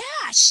 yeah,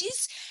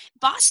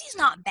 Bossy's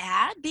not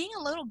bad. Being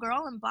a little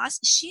girl and boss,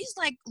 she's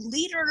like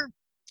leader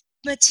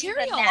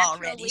material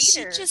already. Leader.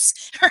 She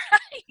just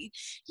right.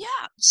 Yeah,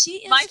 she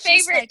is. My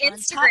favorite like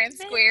Instagram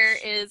square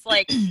is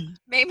like,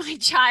 may my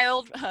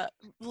child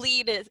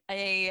lead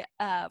a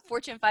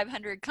Fortune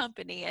 500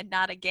 company and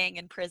not a gang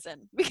in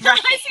prison. Because I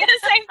see the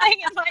same thing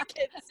in my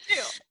kids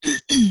too.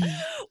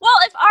 Well,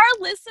 if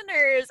our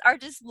listeners are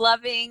just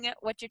loving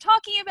what you're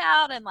talking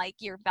about and like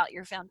about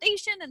your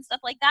foundation and stuff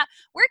like that,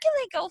 where can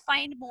they go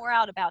find more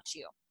out about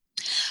you?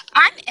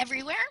 I'm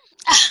everywhere.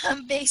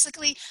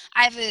 Basically,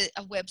 I have a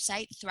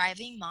website,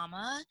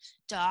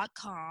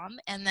 thrivingmama.com,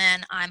 and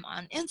then I'm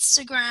on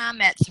Instagram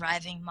at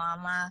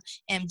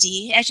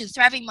thrivingmamamd, actually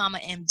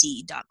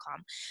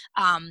thrivingmamamd.com.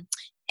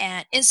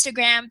 And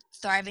Instagram,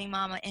 Thriving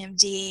Mama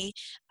MD.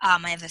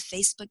 I have a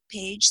Facebook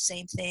page,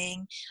 same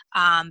thing.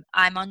 I'm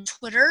on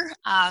Twitter,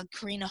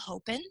 Karina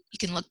Hopen. You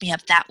can look me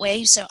up that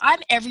way. So I'm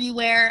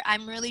everywhere.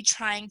 I'm really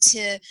trying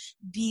to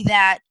be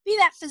that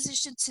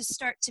physician, to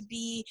start to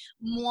be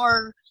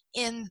more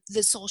in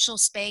the social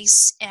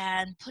space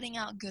and putting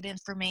out good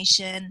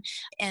information,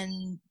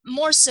 and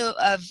more so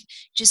of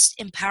just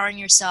empowering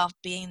yourself,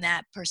 being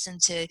that person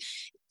to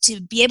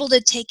be able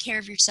to take care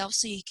of yourself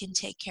so you can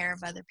take care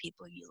of other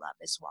people you love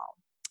as well.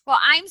 Well,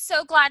 I'm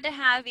so glad to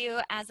have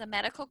you as a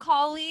medical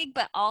colleague,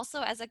 but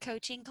also as a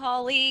coaching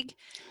colleague.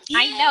 Yeah.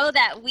 I know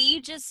that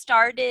we just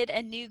started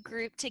a new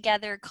group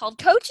together called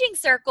Coaching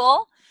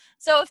Circle.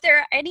 So if there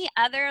are any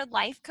other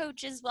life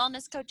coaches,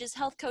 wellness coaches,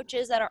 health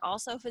coaches that are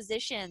also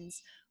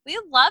physicians, we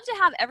would love to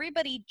have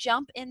everybody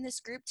jump in this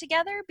group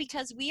together,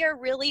 because we are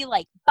really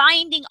like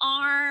binding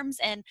arms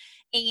and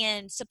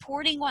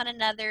supporting one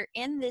another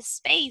in this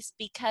space,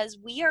 because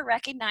we are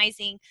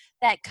recognizing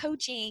that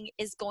coaching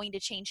is going to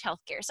change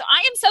healthcare. So I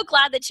am so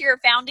glad that you're a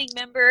founding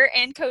member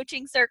in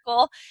Coaching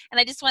Circle.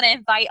 And I just want to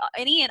invite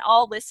any and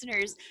all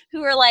listeners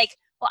who are like,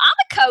 well, I'm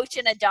a coach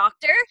and a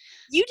doctor.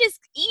 You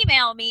just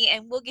email me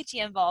and we'll get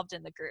you involved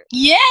in the group.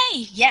 Yay!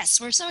 Yes,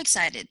 we're so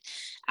excited.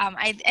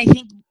 I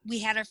think we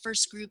had our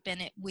first group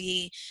and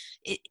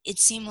it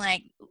seemed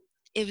like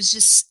it was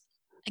just,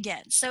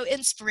 again, so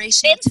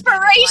inspirational.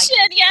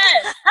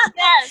 Yes.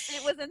 Yes,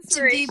 it was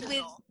inspirational. To be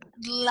with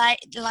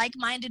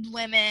like-minded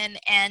women,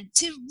 and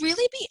to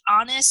really be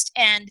honest,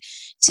 and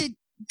to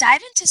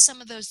dive into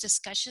some of those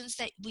discussions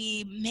that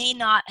we may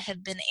not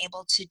have been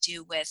able to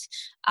do with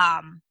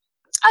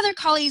other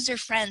colleagues or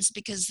friends,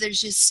 because there's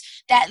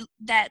just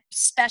that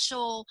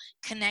special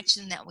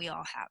connection that we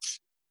all have.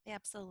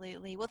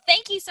 Absolutely. Well,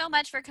 thank you so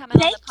much for coming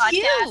on the podcast.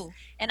 Thank you.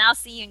 And I'll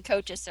see you in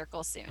Coach's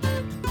Circle soon.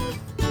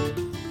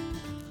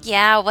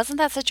 Yeah, wasn't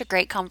that such a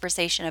great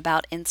conversation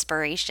about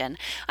inspiration?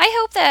 I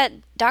hope that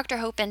Dr.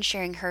 Hopen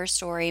sharing her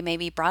story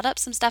maybe brought up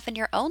some stuff in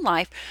your own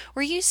life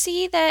where you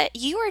see that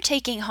you are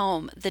taking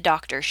home the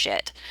doctor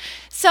shit.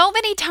 So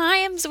many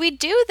times we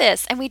do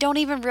this and we don't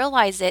even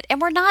realize it,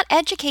 and we're not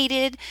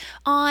educated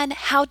on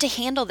how to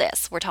handle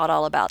this. We're taught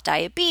all about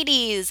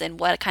diabetes and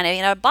what kind of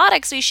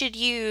antibiotics we should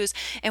use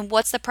and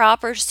what's the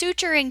proper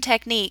suturing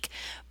technique.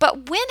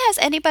 But when has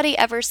anybody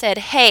ever said,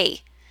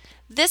 hey,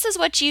 this is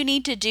what you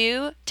need to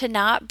do to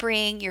not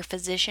bring your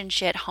physician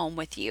shit home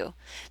with you.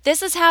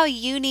 This is how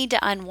you need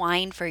to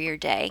unwind for your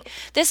day.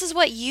 This is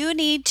what you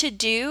need to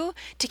do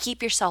to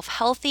keep yourself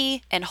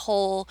healthy and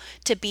whole,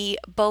 to be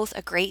both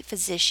a great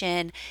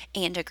physician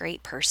and a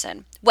great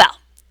person. Well,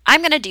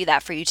 I'm going to do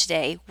that for you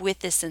today with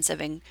this sense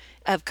of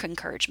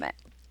encouragement.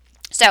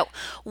 So,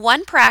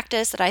 one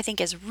practice that I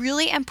think is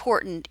really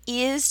important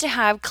is to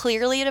have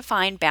clearly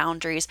defined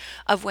boundaries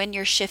of when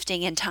you're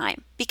shifting in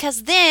time,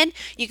 because then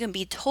you can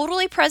be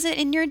totally present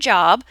in your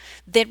job.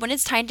 Then, when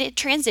it's time to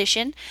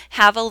transition,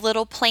 have a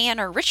little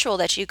plan or ritual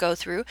that you go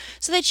through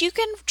so that you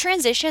can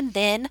transition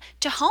then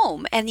to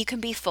home and you can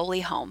be fully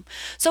home.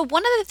 So,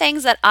 one of the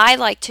things that I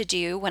like to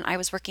do when I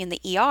was working in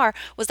the ER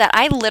was that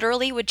I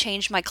literally would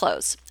change my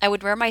clothes. I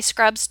would wear my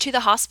scrubs to the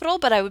hospital,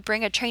 but I would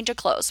bring a change of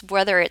clothes,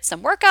 whether it's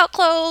some workout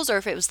clothes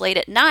or if it was late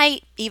at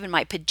night, even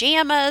my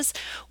pajamas,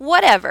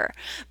 whatever.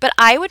 But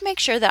I would make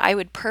sure that I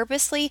would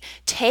purposely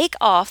take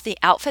off the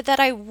outfit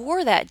that I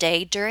wore that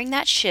day during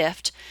that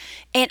shift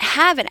and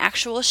have an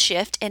actual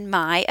shift in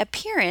my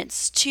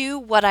appearance to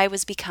what I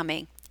was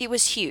becoming. It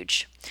was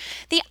huge.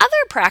 The other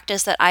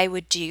practice that I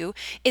would do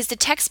is to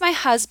text my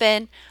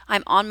husband,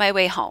 I'm on my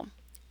way home,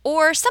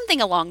 or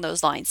something along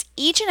those lines,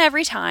 each and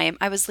every time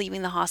I was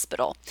leaving the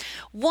hospital.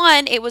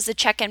 One, it was a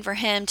check in for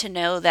him to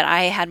know that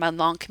I had my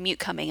long commute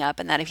coming up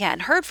and that if he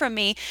hadn't heard from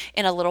me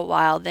in a little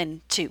while,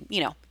 then to,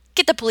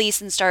 get the police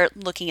and start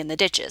looking in the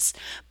ditches.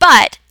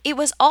 But it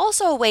was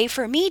also a way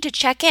for me to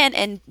check in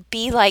and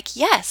be like,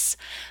 yes,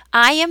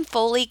 I am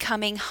fully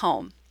coming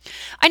home.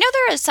 I know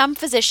there are some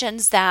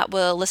physicians that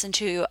will listen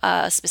to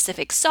a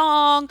specific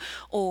song,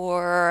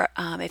 or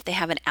if they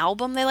have an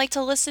album they like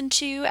to listen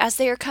to as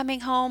they are coming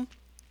home.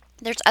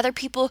 There's other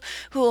people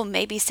who will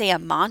maybe say a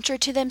mantra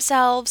to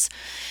themselves.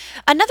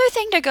 Another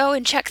thing to go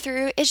and check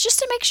through is just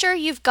to make sure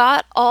you've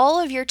got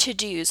all of your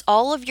to-dos,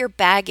 all of your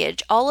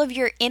baggage, all of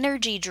your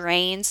energy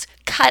drains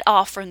cut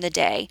off from the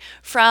day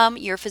from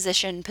your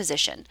physician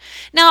position.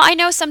 Now, I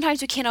know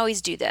sometimes we can't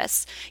always do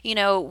this.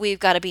 We've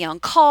got to be on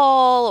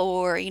call,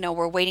 or,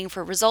 we're waiting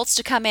for results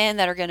to come in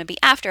that are going to be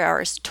after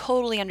hours.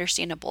 Totally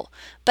understandable.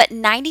 But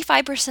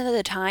 95% of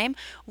the time,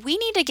 we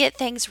need to get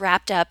things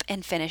wrapped up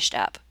and finished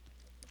up.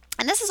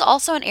 And this is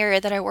also an area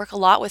that I work a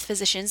lot with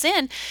physicians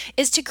in,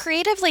 is to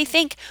creatively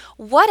think,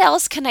 what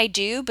else can I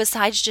do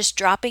besides just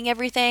dropping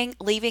everything,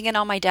 leaving it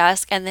on my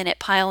desk, and then it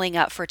piling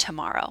up for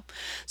tomorrow?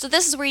 So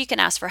this is where you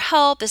can ask for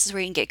help. This is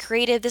where you can get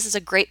creative. This is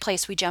a great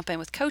place we jump in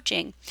with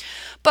coaching.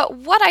 But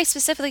what I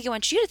specifically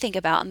want you to think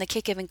about in the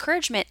kick of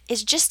encouragement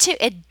is just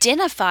to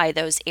identify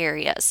those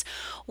areas.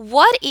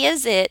 What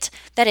is it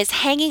that is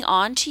hanging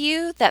on to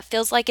you that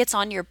feels like it's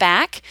on your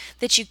back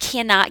that you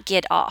cannot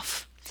get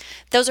off?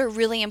 Those are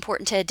really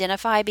important to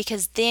identify,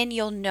 because then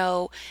you'll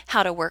know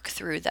how to work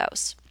through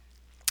those.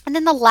 And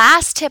then the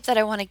last tip that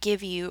I want to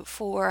give you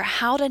for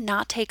how to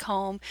not take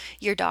home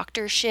your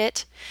doctor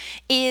shit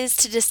is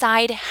to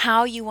decide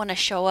how you want to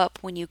show up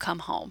when you come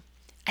home.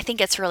 I think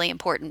it's really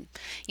important.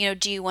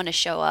 Do you want to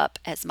show up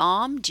as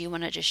mom? Do you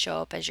want to just show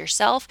up as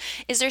yourself?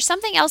 Is there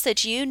something else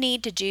that you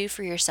need to do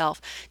for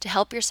yourself to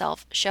help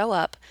yourself show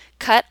up,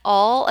 cut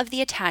all of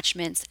the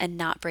attachments, and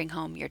not bring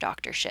home your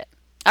doctor shit?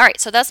 All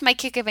right, so that's my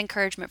kick of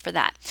encouragement for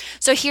that.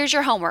 So here's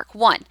your homework.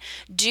 1,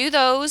 do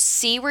those,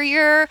 see where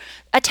your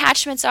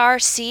attachments are,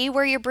 see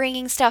where you're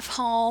bringing stuff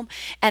home,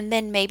 and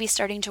then maybe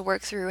starting to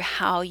work through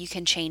how you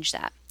can change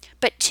that.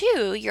 But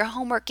 2, your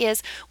homework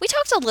is, we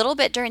talked a little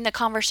bit during the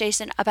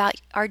conversation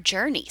about our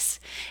journeys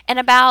and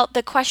about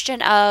the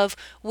question of,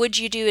 would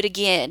you do it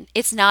again?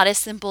 It's not as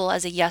simple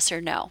as a yes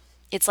or no.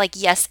 It's like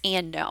yes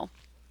and no.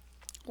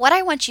 What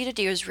I want you to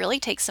do is really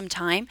take some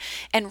time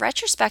and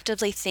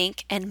retrospectively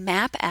think and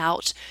map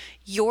out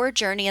your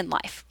journey in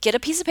life. Get a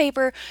piece of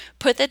paper,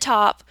 put the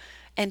top,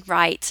 and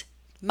write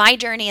my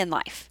journey in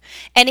life.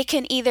 And it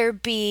can either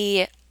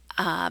be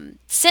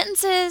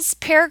sentences,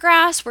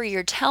 paragraphs where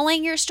you're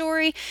telling your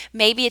story.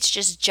 Maybe it's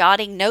just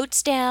jotting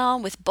notes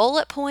down with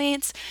bullet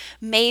points.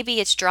 Maybe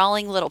it's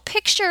drawing little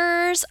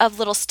pictures of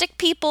little stick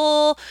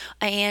people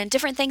and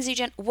different things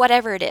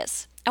whatever it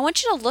is. I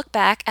want you to look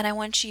back, and I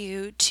want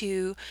you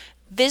to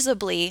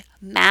visibly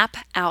map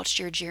out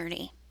your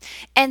journey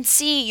and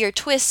see your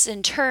twists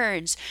and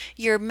turns,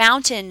 your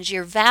mountains,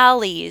 your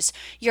valleys,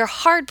 your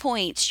hard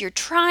points, your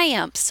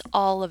triumphs,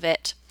 all of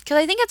it. Because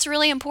I think it's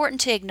really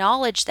important to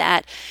acknowledge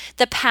that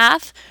the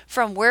path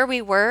from where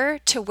we were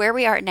to where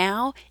we are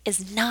now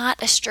is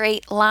not a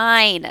straight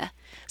line.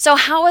 So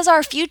how is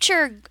our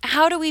future?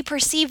 How do we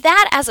perceive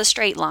that as a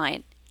straight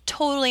line?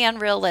 totally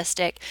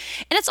unrealistic.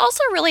 And it's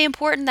also really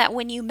important that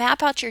when you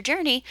map out your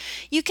journey,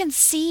 you can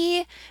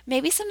see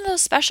maybe some of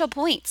those special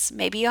points.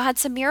 Maybe you had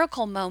some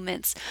miracle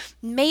moments.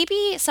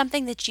 Maybe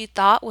something that you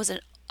thought was an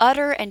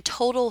utter and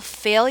total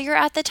failure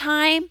at the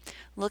time.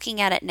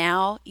 Looking at it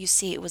now, you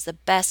see it was the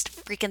best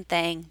freaking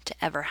thing to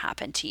ever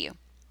happen to you.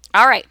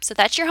 All right, so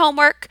that's your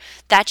homework.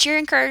 That's your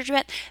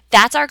encouragement.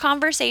 That's our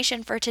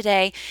conversation for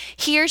today.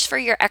 Here's for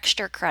your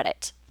extra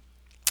credit.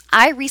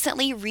 I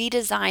recently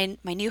redesigned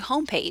my new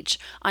homepage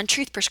on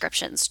Truth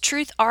Prescriptions,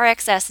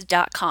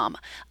 truthrxs.com.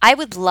 I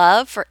would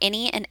love for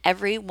any and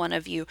every one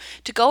of you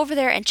to go over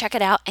there and check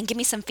it out and give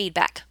me some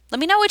feedback.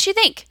 Let me know what you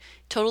think.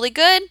 Totally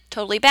good,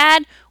 totally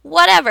bad,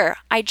 whatever.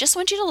 I just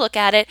want you to look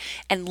at it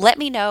and let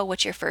me know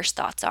what your first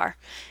thoughts are.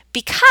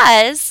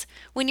 Because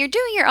when you're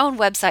doing your own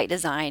website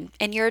design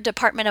and you're a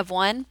department of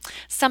one,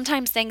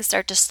 sometimes things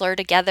start to slur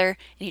together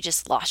and you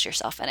just lost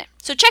yourself in it.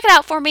 So check it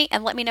out for me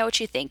and let me know what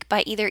you think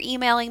by either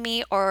emailing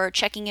me or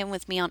checking in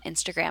with me on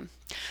Instagram.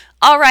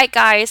 All right,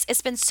 guys,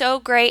 it's been so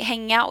great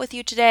hanging out with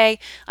you today.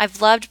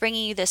 I've loved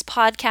bringing you this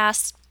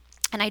podcast.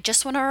 And I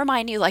just want to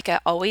remind you, like I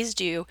always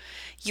do,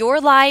 your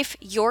life,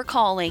 your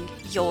calling,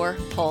 your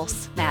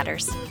pulse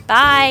matters.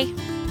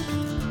 Bye.